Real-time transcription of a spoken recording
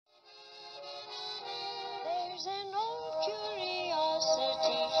There's an old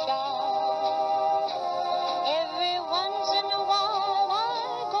curiosity shop. Every once in a while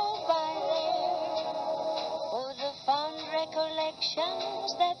I go by there for the fond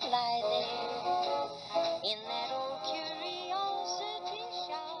recollections that lie there in that old curiosity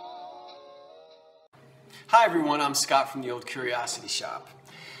shop. Hi everyone, I'm Scott from the Old Curiosity Shop.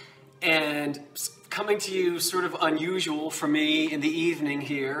 And coming to you sort of unusual for me in the evening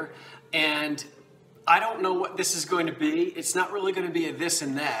here, and I don't know what this is going to be. It's not really going to be a this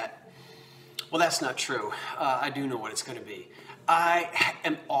and that. Well, that's not true. I do know what it's going to be. I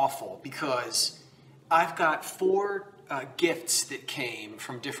am awful because I've got 4 gifts that came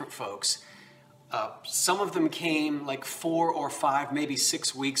from different folks. Some of them came like 4 or 5, maybe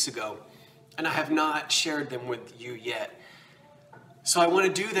 6 weeks ago, and I have not shared them with you yet. So I want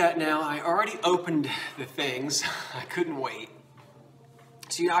to do that now. I already opened the things. I couldn't wait.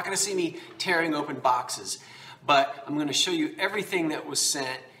 So you're not going to see me tearing open boxes, but I'm going to show you everything that was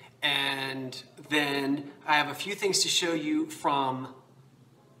sent, and then I have a few things to show you from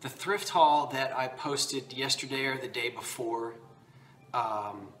the thrift haul that I posted yesterday or the day before,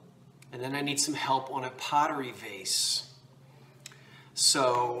 and then I need some help on a pottery vase.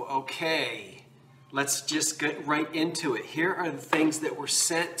 So, okay, let's just get right into it. Here are the things that were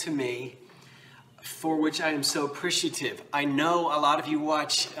sent to me, for which I am so appreciative. I know a lot of you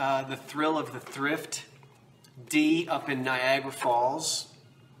watch The Thrill of the Thrift, Dee up in Niagara Falls,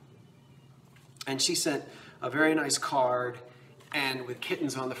 and she sent a very nice card and with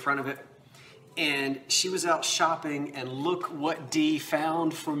kittens on the front of it. And she was out shopping, and look what Dee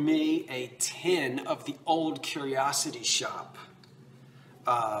found for me, a tin of the Old Curiosity Shop.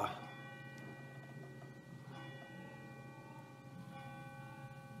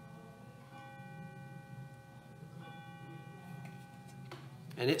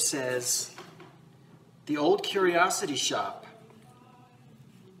 And it says, The Old Curiosity Shop,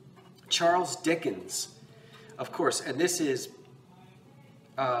 Charles Dickens, of course, and this is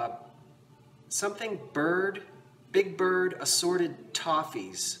something bird, Big Bird assorted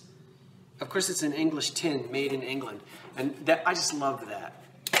toffees. Of course, it's an English tin made in England, and that I just love that.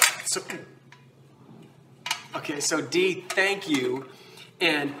 So, okay, so Dee, thank you.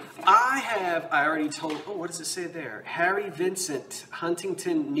 And I already told, oh, what does it say there? Harry Vincent,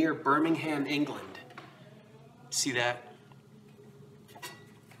 Huntington near Birmingham, England. See that?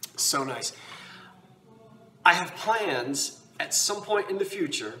 So nice. I have plans at some point in the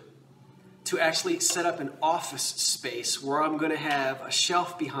future to actually set up an office space where I'm going to have a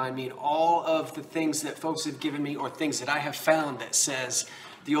shelf behind me and all of the things that folks have given me or things that I have found that says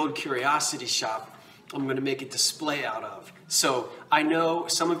the Old Curiosity Shop. I'm going to make a display out of. So I know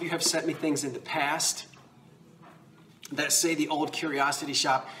some of you have sent me things in the past that say the Old Curiosity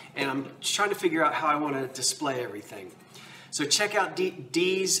Shop, and I'm trying to figure out how I want to display everything. So check out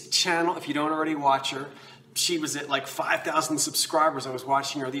Dee's channel if you don't already watch her. She was at like 5,000 subscribers. I was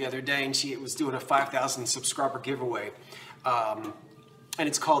watching her the other day, and she was doing a 5,000 subscriber giveaway. And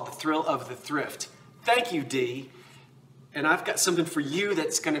it's called The Thrill of the Thrift. Thank you, Dee. And I've got something for you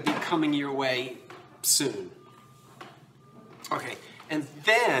that's going to be coming your way soon. Okay, and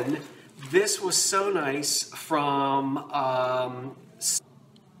then this was so nice from,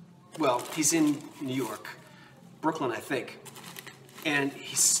 well, he's in New York, Brooklyn, I think. And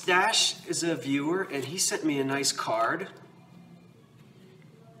Stash is a viewer, and he sent me a nice card.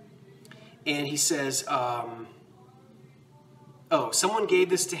 And he says, oh, someone gave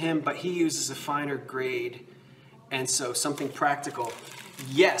this to him, but he uses a finer grade, and so something practical.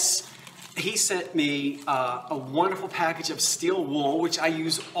 Yes. He sent me a wonderful package of steel wool, which I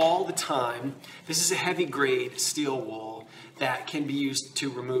use all the time. This is a heavy grade steel wool that can be used to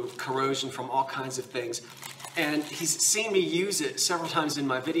remove corrosion from all kinds of things. And he's seen me use it several times in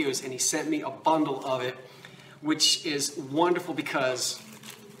my videos, and he sent me a bundle of it, which is wonderful because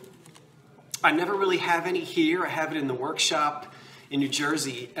I never really have any here. I have it in the workshop in New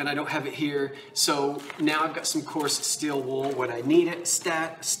Jersey, and I don't have it here. So now I've got some coarse steel wool when I need it.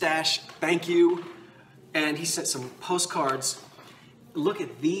 Stash, thank you. And he sent some postcards. Look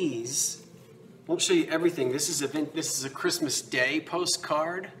at these. Won't show you everything. This is a Christmas Day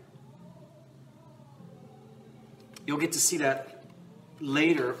postcard. You'll get to see that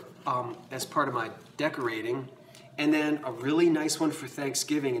later as part of my decorating. And then a really nice one for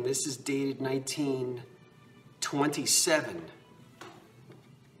Thanksgiving, and this is dated 1927.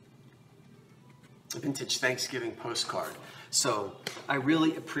 A vintage Thanksgiving postcard. So I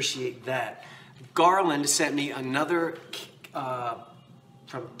really appreciate that. Garland sent me another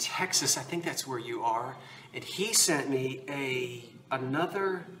from Texas. I think that's where you are. And he sent me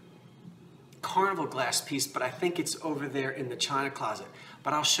another carnival glass piece, but I think it's over there in the china closet.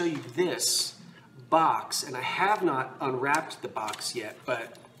 But I'll show you this box, and I have not unwrapped the box yet,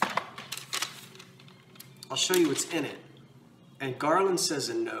 but I'll show you what's in it. And Garland says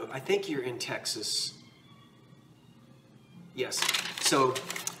a note. I think you're in Texas. Yes. So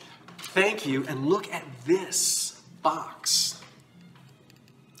thank you, and look at this box.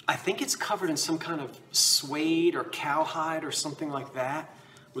 I think it's covered in some kind of suede or cowhide or something like that,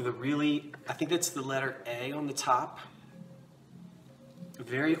 with a really, I think that's the letter A on the top. A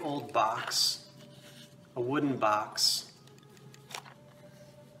very old box, a wooden box.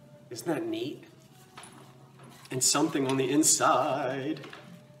 Isn't that neat? And something on the inside.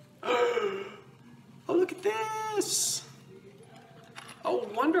 Oh, look at this. Oh,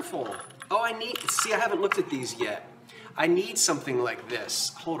 wonderful. Oh, see, I haven't looked at these yet. I need something like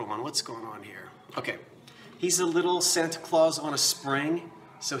this. Hold on, what's going on here? Okay, he's a little Santa Claus on a spring,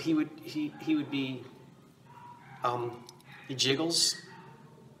 so he would be, he jiggles.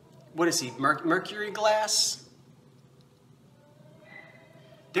 What is he, mercury glass?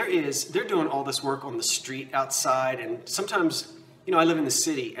 They're doing all this work on the street outside, and sometimes, you know, I live in the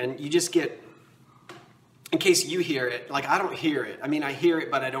city, and you just get, in case you hear it, like I don't hear it. I mean, I hear it,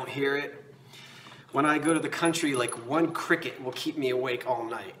 but I don't hear it. When I go to the country, like one cricket will keep me awake all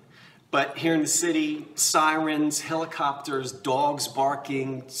night. But here in the city, sirens, helicopters, dogs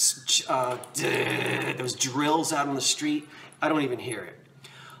barking, those drills out on the street, I don't even hear it.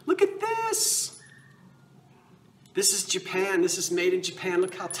 Look at this. This is Japan. This is made in Japan.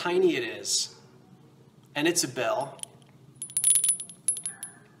 Look how tiny it is. And it's a bell.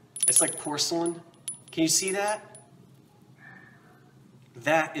 It's like porcelain. Can you see that?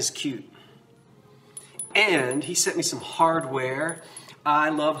 That is cute. And he sent me some hardware. I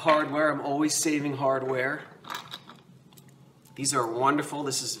love hardware. I'm always saving hardware. These are wonderful.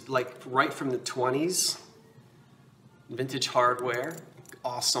 This is like right from the 20s. Vintage hardware.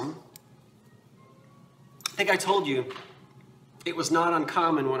 Awesome. I think I told you it was not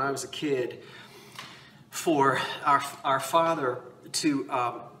uncommon when I was a kid for our father to,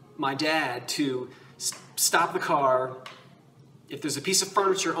 my dad, to stop the car. If there's a piece of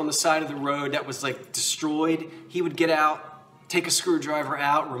furniture on the side of the road that was like destroyed, he would get out, take a screwdriver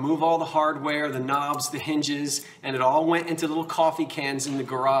out, remove all the hardware, the knobs, the hinges, and it all went into little coffee cans in the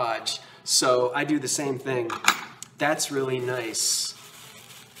garage. So I do the same thing. That's really nice.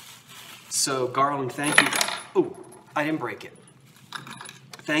 So Garland, thank you. Oh, I didn't break it.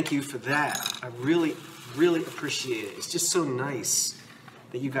 Thank you for that. I really, really appreciate it. It's just so nice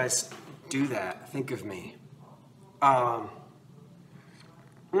that you guys do that. Think of me.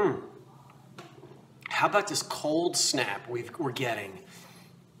 How about this cold snap we're getting?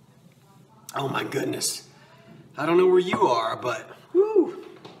 Oh my goodness. I don't know where you are, but whoo.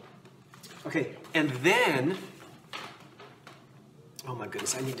 Okay, and then, oh my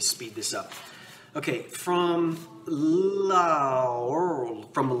goodness, I need to speed this up. Okay, from Laura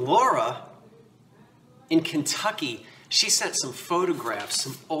in Kentucky, she sent some photographs,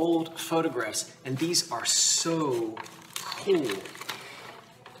 some old photographs, and these are so cool.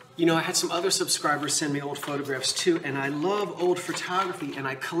 You know, I had some other subscribers send me old photographs too, and I love old photography, and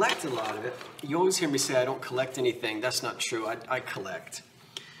I collect a lot of it. You always hear me say I don't collect anything. That's not true. I collect.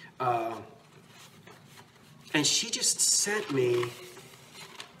 And she just sent me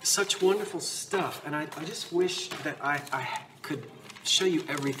such wonderful stuff, and I just wish that I could show you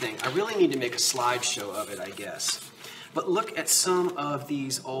everything. I really need to make a slideshow of it, I guess. But look at some of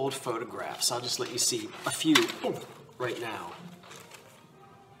these old photographs. I'll just let you see a few right now.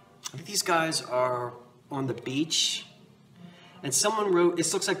 I think these guys are on the beach, and someone wrote,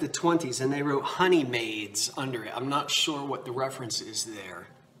 this looks like the 20s, and they wrote honey maids under it. I'm not sure what the reference is there.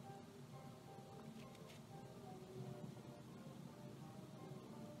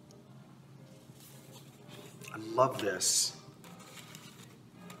 I love this.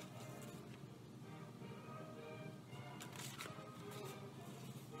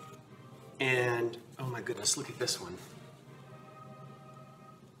 And, oh my goodness, look at this one.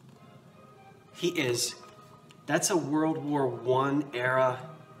 That's a World War I era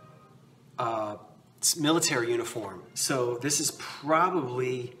military uniform. So this is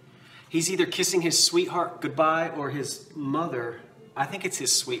probably, he's either kissing his sweetheart goodbye or his mother. I think it's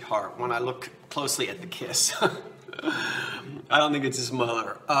his sweetheart when I look closely at the kiss. I don't think it's his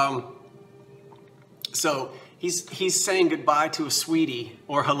mother. So he's saying goodbye to a sweetie,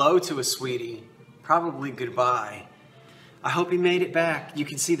 or hello to a sweetie, probably goodbye. I hope he made it back. You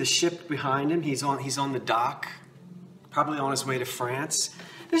can see the ship behind him. He's on the dock, probably on his way to France.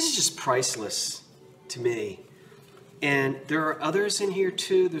 This is just priceless to me. And there are others in here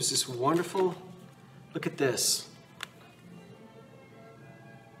too. There's this wonderful, look at this.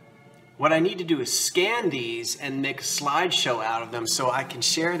 What I need to do is scan these and make a slideshow out of them so I can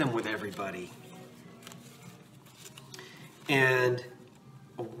share them with everybody. And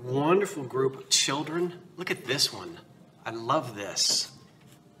a wonderful group of children. Look at this one. I love this.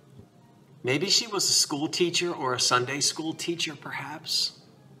 Maybe she was a school teacher or a Sunday school teacher, perhaps.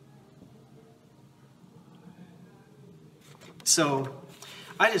 So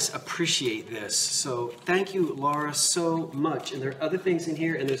I just appreciate this. So thank you, Laura, so much. And there are other things in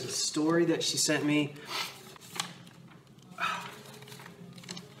here, and there's a story that she sent me.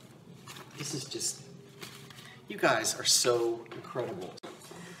 This is just, you guys are so incredible.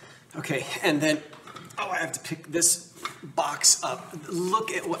 Okay, and then, I have to pick this box up.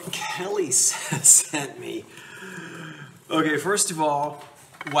 Look at what Kelly sent me. Okay, first of all,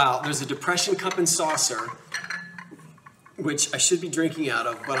 wow, there's a Depression cup and saucer, which I should be drinking out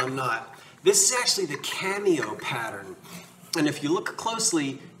of, but I'm not. This is actually the Cameo pattern. And if you look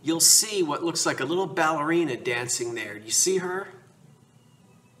closely, you'll see what looks like a little ballerina dancing there. Do you see her?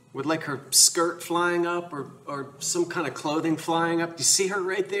 With like her skirt flying up or some kind of clothing flying up. Do you see her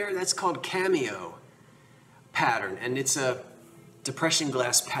right there? That's called Cameo pattern. And it's a Depression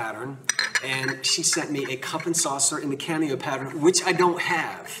glass pattern. And she sent me a cup and saucer in the Cameo pattern, which I don't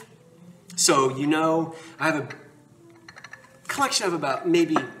have. So, you know, I have a collection of about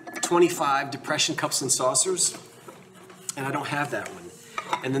maybe 25 Depression cups and saucers, and I don't have that one.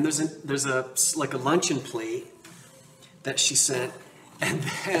 And then there's like a luncheon plate that she sent, and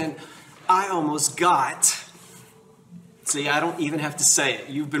then I almost got, see, I don't even have to say it.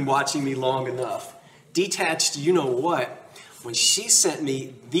 You've been watching me long enough. Detached, you know what? When she sent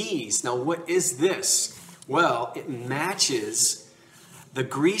me these, now what is this? Well, it matches the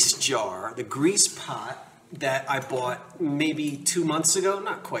grease jar, the grease pot, that I bought maybe 2 months ago,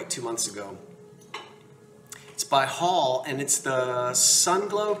 not quite 2 months ago. It's by Hall, and it's the Sun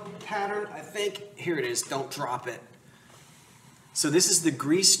Glow pattern, I think. Here it is, don't drop it. So this is the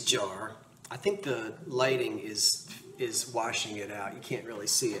grease jar. I think the lighting is washing it out. You can't really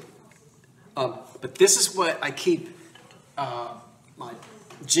see it. But this is what I keep my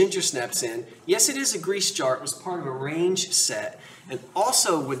ginger snaps in. Yes, it is a grease jar. It was part of a range set. And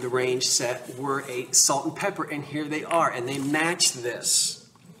also with the range set were a salt and pepper, and here they are, and they match this.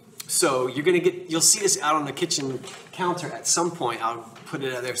 So you'll see this out on the kitchen counter at some point. I'll put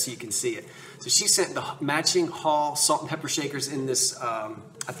it out there so you can see it. So she sent the matching Hall salt and pepper shakers in this. I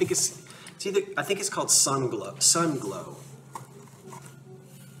think it's called Sun Glow.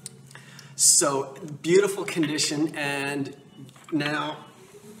 So beautiful condition, and now,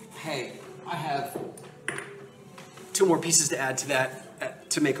 hey, I have 2 more pieces to add to that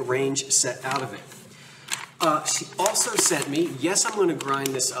to make a range set out of it. She also sent me, yes, I'm going to grind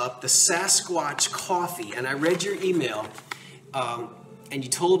this up, the Sasquatch coffee. And I read your email, and you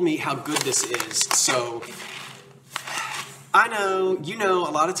told me how good this is. So I know, you know,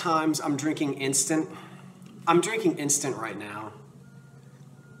 a lot of times I'm drinking instant. I'm drinking instant right now.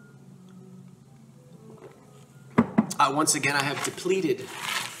 Once again, I have depleted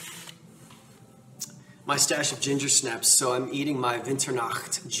my stash of ginger snaps, so I'm eating my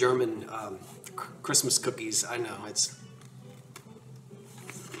Winternacht German Christmas cookies. I know, it's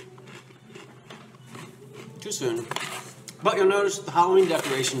too soon. But you'll notice the Halloween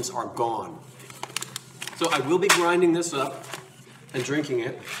decorations are gone. So I will be grinding this up and drinking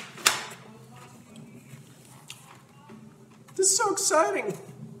it. This is so exciting.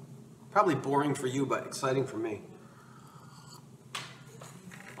 Probably boring for you, but exciting for me.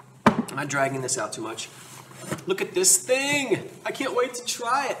 I'm not dragging this out too much. Look at this thing. I can't wait to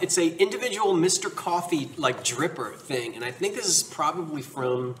try it. It's a individual Mr. Coffee like dripper thing. And I think this is probably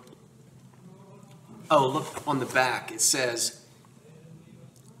from, oh, look on the back. It says,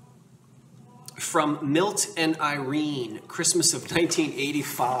 from Milt and Irene, Christmas of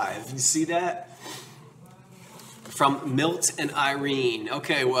 1985. You see that? From Milt and Irene.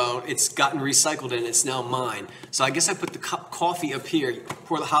 Okay, well, it's gotten recycled and it's now mine. So I guess I put the coffee up here,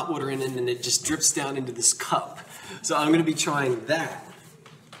 pour the hot water in, and then it just drips down into this cup. So I'm going to be trying that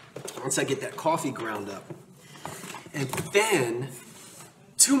once I get that coffee ground up. And then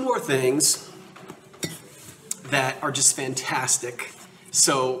 2 more things that are just fantastic.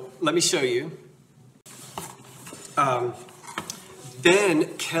 So let me show you. Then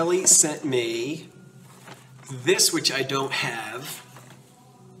Kelly sent me this, which I don't have,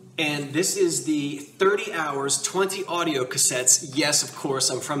 and this is the 30 hours, 20 audio cassettes. Yes, of course,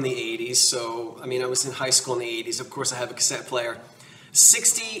 I'm from the 80s, so, I mean, I was in high school in the 80s. Of course, I have a cassette player.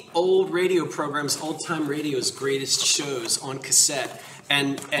 60 old radio programs, old-time radio's greatest shows on cassette.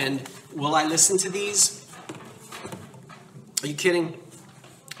 And will I listen to these? Are you kidding?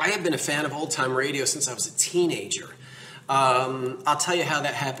 I have been a fan of old-time radio since I was a teenager. I'll tell you how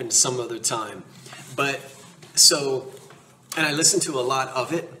that happened some other time. And I listen to a lot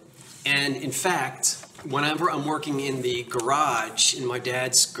of it. And in fact, whenever I'm working in the garage, in my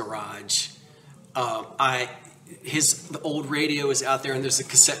dad's garage, the old radio is out there and there's a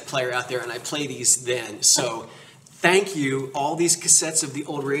cassette player out there and I play these then. So thank you, all these cassettes of the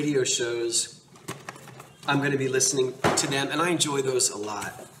old radio shows. I'm going to be listening to them and I enjoy those a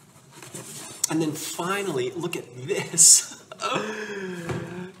lot. And then finally, look at this.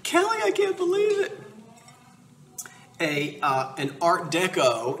 Kelly, I can't believe it. An Art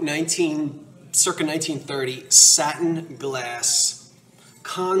Deco circa 1930 satin glass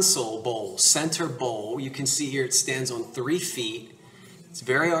console bowl, center bowl. You can see here it stands on 3 feet. It's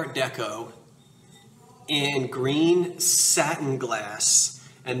very Art Deco in green satin glass.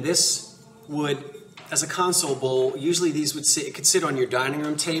 And this would, as a console bowl, usually these would sit, it could sit on your dining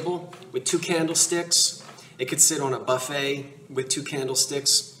room table with 2 candlesticks. It could sit on a buffet with 2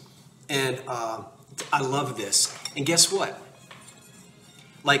 candlesticks. And I love this. And guess what?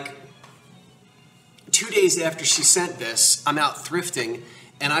 Like 2 days after she sent this, I'm out thrifting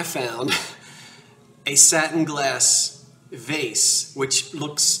and I found a satin glass vase, which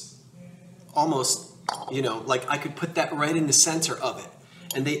looks almost, like I could put that right in the center of it.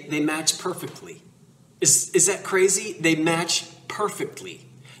 And they match perfectly. Is that crazy? They match perfectly.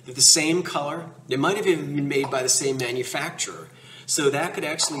 They're the same color. They might have even been made by the same manufacturer. So that could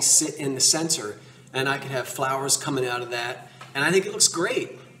actually sit in the center and I could have flowers coming out of that. And I think it looks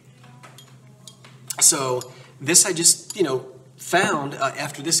great. So this I just, found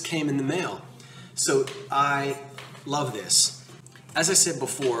after this came in the mail. So I love this. As I said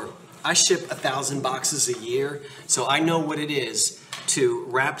before, I ship 1,000 boxes a year. So I know what it is to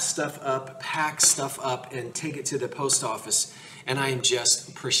wrap stuff up, pack stuff up, and take it to the post office. And I am just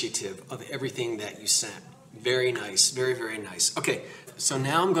appreciative of everything that you sent. Very nice, very, very nice. Okay, so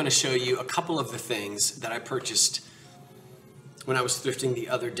now I'm going to show you a couple of the things that I purchased when I was thrifting the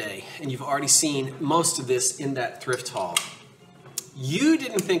other day. And you've already seen most of this in that thrift haul. You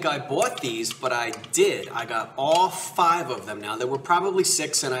didn't think I bought these, but I did. I got all 5 of them. Now, there were probably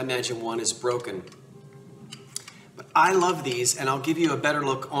 6, and I imagine 1 is broken. But I love these, and I'll give you a better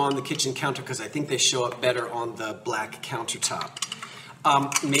look on the kitchen counter because I think they show up better on the black countertop.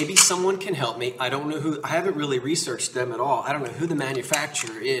 Maybe someone can help me. I don't know who. I haven't really researched them at all. I don't know who the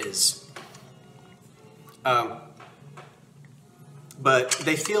manufacturer is. But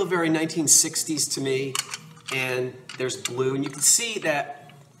they feel very 1960s to me. And there's blue, and you can see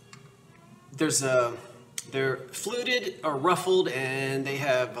that they're fluted or ruffled, and they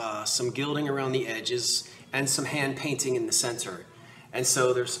have some gilding around the edges and some hand painting in the center. And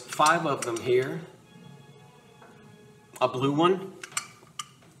so there's 5 of them here. A blue one,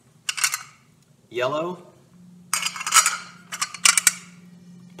 yellow,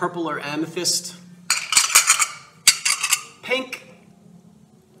 purple or amethyst, pink,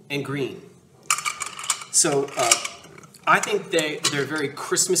 and green. So I think they're very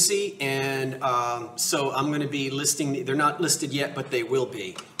Christmassy, and so I'm going to be listing. They're not listed yet, but they will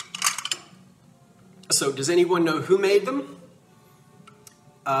be. So does anyone know who made them?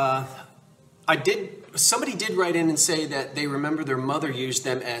 Somebody did write in and say that they remember their mother used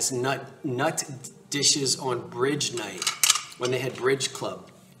them as nut dishes on bridge night when they had bridge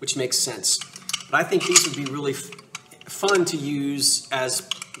club, which makes sense. But I think these would be really fun to use as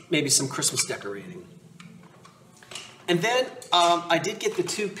maybe some Christmas decorating. And then I did get the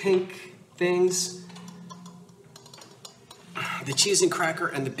 2 pink things, the cheese and cracker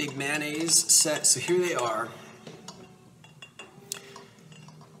and the big mayonnaise set. So here they are,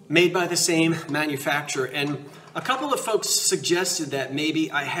 made by the same manufacturer. And a couple of folks suggested that maybe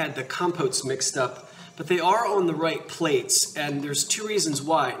I had the compotes mixed up, but they are on the right plates. And there's 2 reasons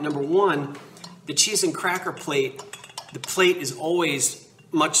why. Number 1, the cheese and cracker plate, the plate is always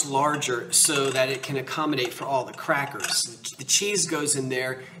much larger so that it can accommodate for all the crackers. The cheese goes in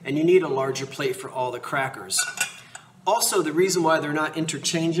there and you need a larger plate for all the crackers. Also, the reason why they're not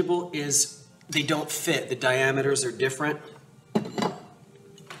interchangeable is they don't fit. The diameters are different.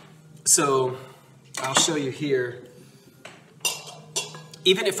 So I'll show you here.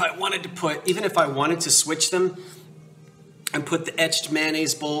 Even if I wanted to switch them and put the etched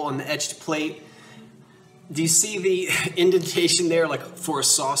mayonnaise bowl on the etched plate, do you see the indentation there, like for a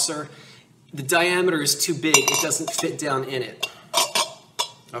saucer? The diameter is too big. It doesn't fit down in it.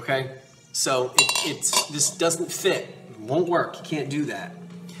 Okay? So this doesn't fit. Won't work, you can't do that.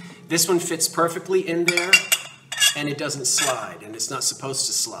 This one fits perfectly in there, and it doesn't slide, and it's not supposed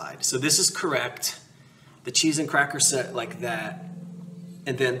to slide. So this is correct. The cheese and cracker set like that.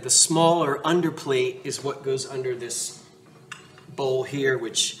 And then the smaller underplate is what goes under this bowl here,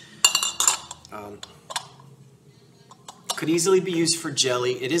 which could easily be used for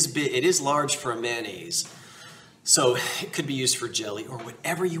jelly. It is large for a mayonnaise, so it could be used for jelly or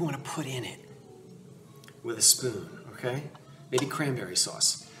whatever you want to put in it with a spoon, okay? Maybe cranberry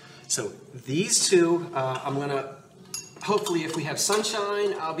sauce. So these two, I'm gonna, hopefully if we have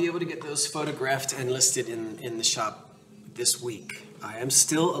sunshine, I'll be able to get those photographed and listed in the shop this week. I am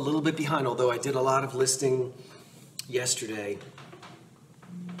still a little bit behind, although I did a lot of listing yesterday.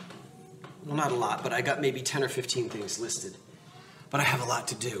 Well, not a lot, but I got maybe 10 or 15 things listed. But I have a lot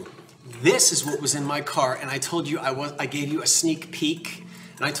to do. This is what was in my car, and I told you I gave you a sneak peek,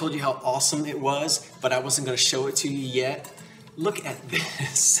 and I told you how awesome it was, but I wasn't going to show it to you yet. Look at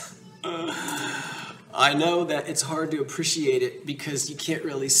this. I know that it's hard to appreciate it because you can't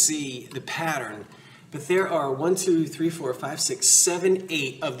really see the pattern, but there are 1, 2, 3, 4, 5, 6, 7,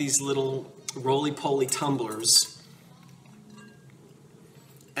 8 of these little roly-poly tumblers.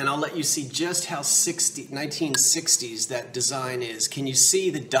 And I'll let you see just how 1960s that design is. Can you see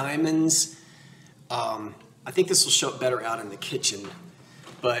the diamonds? I think this will show up better out in the kitchen,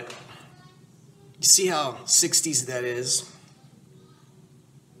 but you see how 60s that is?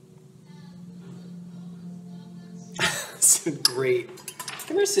 It's great.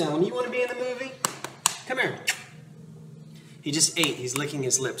 Come here, Salem. You want to be in the movie? Come here. He just ate. He's licking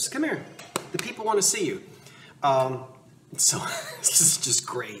his lips. Come here. The people want to see you. So this is just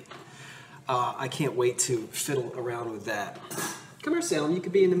great. I can't wait to fiddle around with that. Come here, Salem. You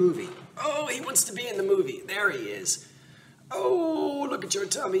could be in the movie. Oh, he wants to be in the movie. There he is. Oh, look at your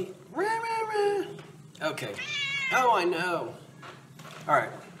tummy. Rah, rah, rah. Okay. Oh, I know. All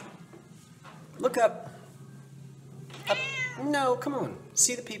right. Look up. Up. No, come on.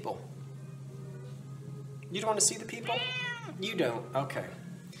 See the people. You don't want to see the people? You don't. Okay.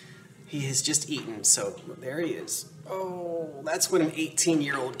 He has just eaten, so there he is. Oh, that's what an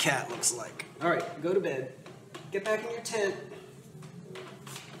 18-year-old cat looks like. All right, go to bed. Get back in your tent.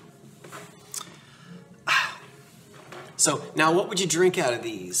 So now what would you drink out of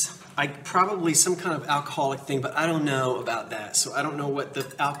these? Probably some kind of alcoholic thing, but I don't know about that. So I don't know what the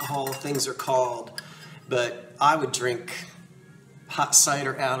alcohol things are called, but I would drink hot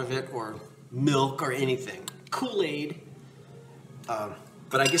cider out of it or milk or anything. Kool-Aid.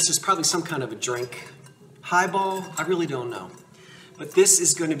 But I guess there's probably some kind of a drink. Highball, I really don't know. But this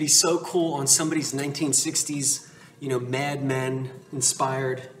is going to be so cool on somebody's 1960s, you know, Mad Men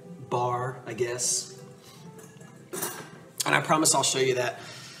inspired bar, I guess. And I promise I'll show you that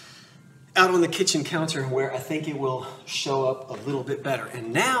out on the kitchen counter where I think it will show up a little bit better.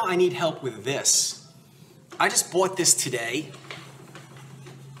 And now I need help with this. I just bought this today.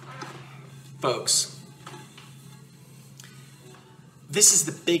 Folks, this is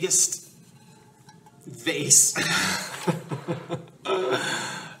the biggest vase.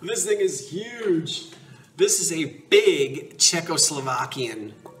 This thing is huge. This is a big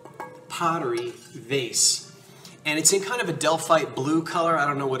Czechoslovakian pottery vase. And it's in kind of a Delphite blue color. I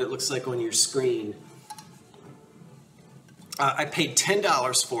don't know what it looks like on your screen. I paid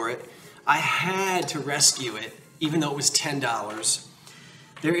 $10 for it. I had to rescue it, even though it was $10.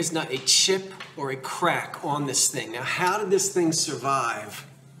 There is not a chip or a crack on this thing. Now, how did this thing survive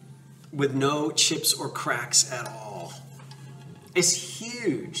with no chips or cracks at all? It's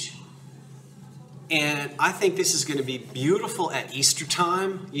huge. And I think this is going to be beautiful at Easter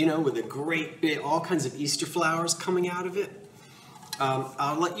time, you know, with a great big, all kinds of Easter flowers coming out of it.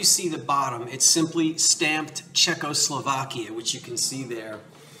 I'll let you see the bottom. It's simply stamped Czechoslovakia, which you can see there.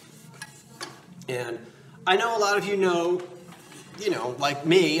 And I know a lot of you know, like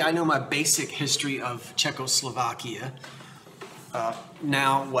me, I know my basic history of Czechoslovakia.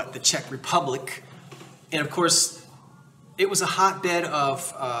 Now, the Czech Republic. And of course, it was a hotbed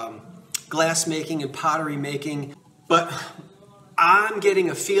of glass making and pottery making. But I'm getting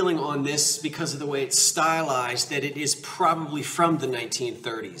a feeling on this because of the way it's stylized that it is probably from the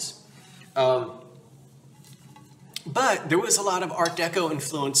 1930s. But there was a lot of Art Deco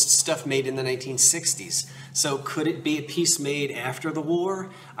influenced stuff made in the 1960s. So could it be a piece made after the war?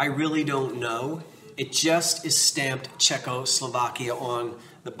 I really don't know. It just is stamped Czechoslovakia on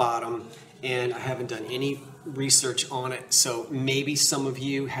the bottom, and I haven't done any research on it. So maybe some of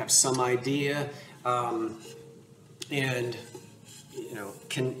you have some idea, and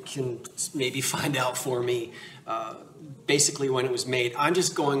can maybe find out for me basically when it was made. I'm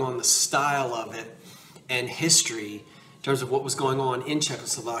just going on the style of it and history in terms of what was going on in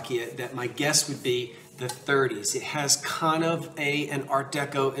Czechoslovakia, that my guess would be the 30s. It has kind of an Art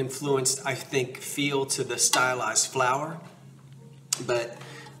Deco influenced, I think, feel to the stylized flower. But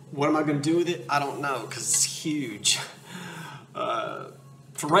what am I going to do with it? I don't know, because it's huge.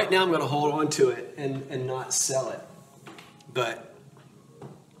 For right now, I'm going to hold on to it and not sell it. But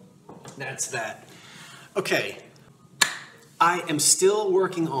that's that. Okay. I am still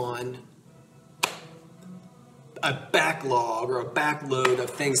working on a backlog or a backload of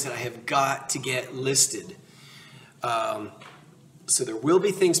things that I have got to get listed. So there will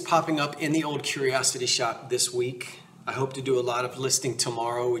be things popping up in the Old Curiosity Shop this week. I hope to do a lot of listing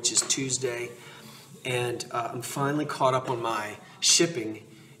tomorrow, which is Tuesday. And I'm finally caught up on my shipping.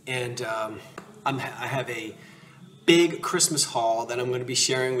 And I have a big Christmas haul that I'm going to be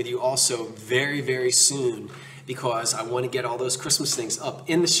sharing with you also very, very soon, because I want to get all those Christmas things up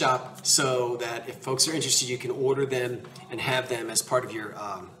in the shop so that if folks are interested, you can order them and have them as part of your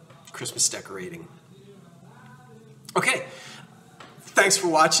Christmas decorating. Okay, thanks for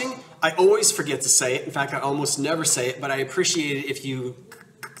watching. I always forget to say it. In fact, I almost never say it, but I appreciate it if you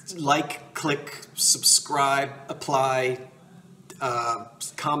like, click, subscribe, apply,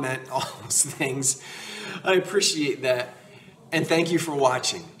 comment, all those things. I appreciate that, and thank you for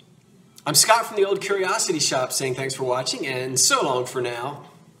watching. I'm Scott from the Old Curiosity Shop saying thanks for watching, and so long for now.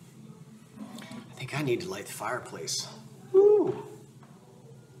 I think I need to light the fireplace. Woo!